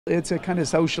it's a kind of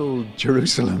social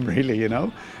Jerusalem, really, you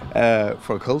know,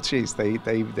 for cultures. They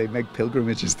make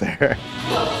pilgrimages there.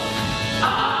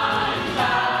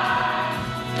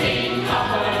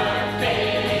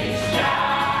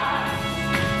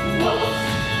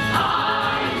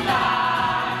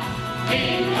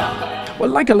 Well,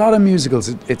 like a lot of musicals,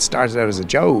 it started out as a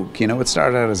joke, you know. It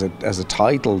started out as a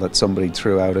title that somebody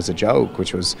threw out as a joke,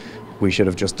 which was, we should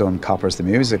have just done Coppers the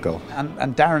Musical.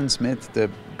 And Darren Smith,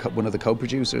 one of the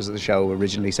co-producers of the show,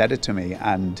 originally said it to me,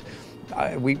 and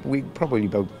we probably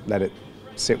both let it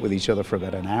sit with each other for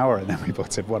about an hour, and then we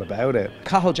both said, what about it?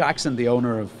 Cathal Jackson, the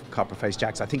owner of Copperface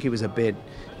Jacks, I think he was a bit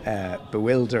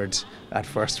bewildered at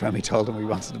first when we told him we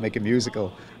wanted to make a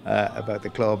musical about the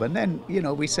club. And then, you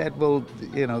know, we said, well,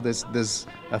 you know, there's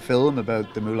a film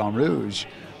about the Moulin Rouge,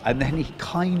 and then he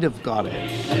kind of got it.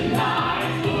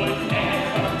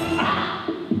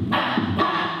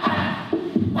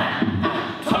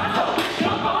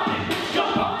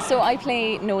 So I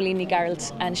play Noeleen Ní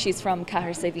Gearailt, and she's from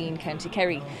Cahersiveen, County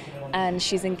Kerry, and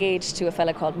she's engaged to a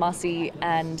fella called Mossy,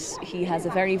 and he has a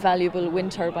very valuable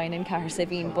wind turbine in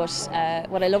Cahersiveen. But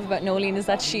what I love about Noeleen is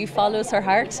that she follows her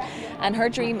heart, and her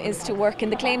dream is to work in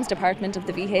the claims department of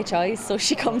the VHI. So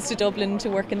she comes to Dublin to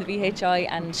work in the VHI,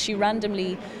 and she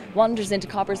randomly wanders into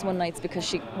Coppers one night because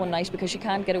she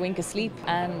can't get a wink of sleep,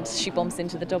 and she bumps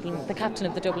into the captain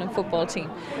of the Dublin football team,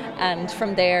 and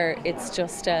from there it's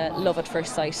just love at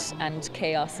first sight and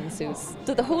chaos ensues.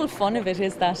 So the whole fun of it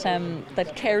is that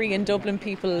that Kerry and Dublin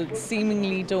people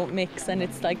seemingly don't mix, and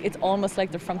it's almost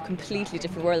like they're from completely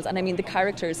different worlds. And I mean, the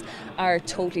characters are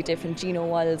totally different. Gino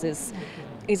Wiles is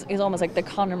almost like the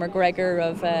Conor McGregor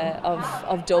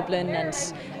of Dublin, and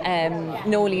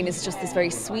Noeleen is just this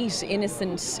very sweet,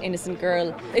 innocent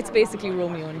girl. It's basically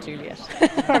Romeo and Juliet.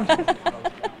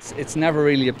 It's never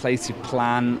really a place you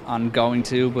plan on going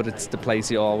to, but it's the place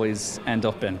you always end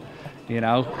up in, you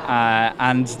know,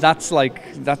 and that's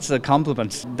a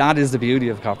compliment. That is the beauty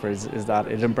of Coppers, is that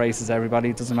it embraces everybody.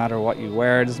 It doesn't matter what you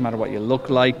wear, it doesn't matter what you look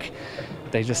like.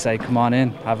 They just say, come on in,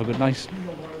 have a good night.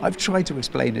 I've tried to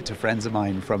explain it to friends of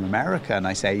mine from America, and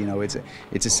I say, you know, it's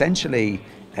essentially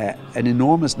an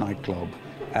enormous nightclub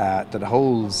that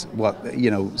holds what, you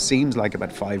know, seems like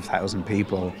about 5,000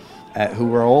 people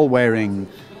who are all wearing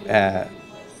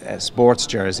sports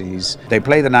jerseys. They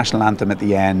play the national anthem at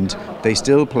the end. They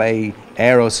still play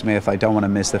Aerosmith, I Don't Want to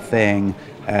Miss a Thing,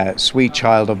 Sweet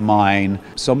Child of Mine.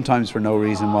 Sometimes for no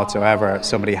reason whatsoever,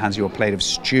 somebody hands you a plate of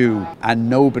stew,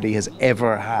 and nobody has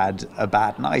ever had a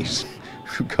bad night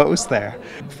who goes there.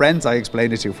 Friends I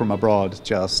explain it to from abroad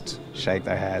just shake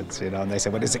their heads, you know, and they say,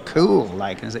 well, is it cool? And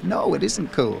I say, no, it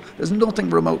isn't cool. There's nothing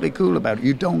remotely cool about it.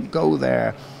 You don't go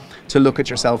there to look at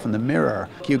yourself in the mirror.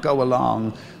 You go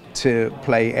along to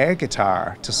play air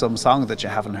guitar to some song that you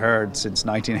haven't heard since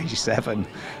 1987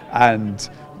 and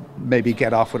maybe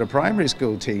get off with a primary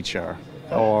school teacher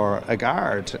or a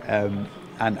guard,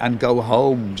 and go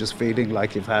home just feeling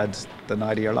like you've had the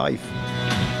night of your life.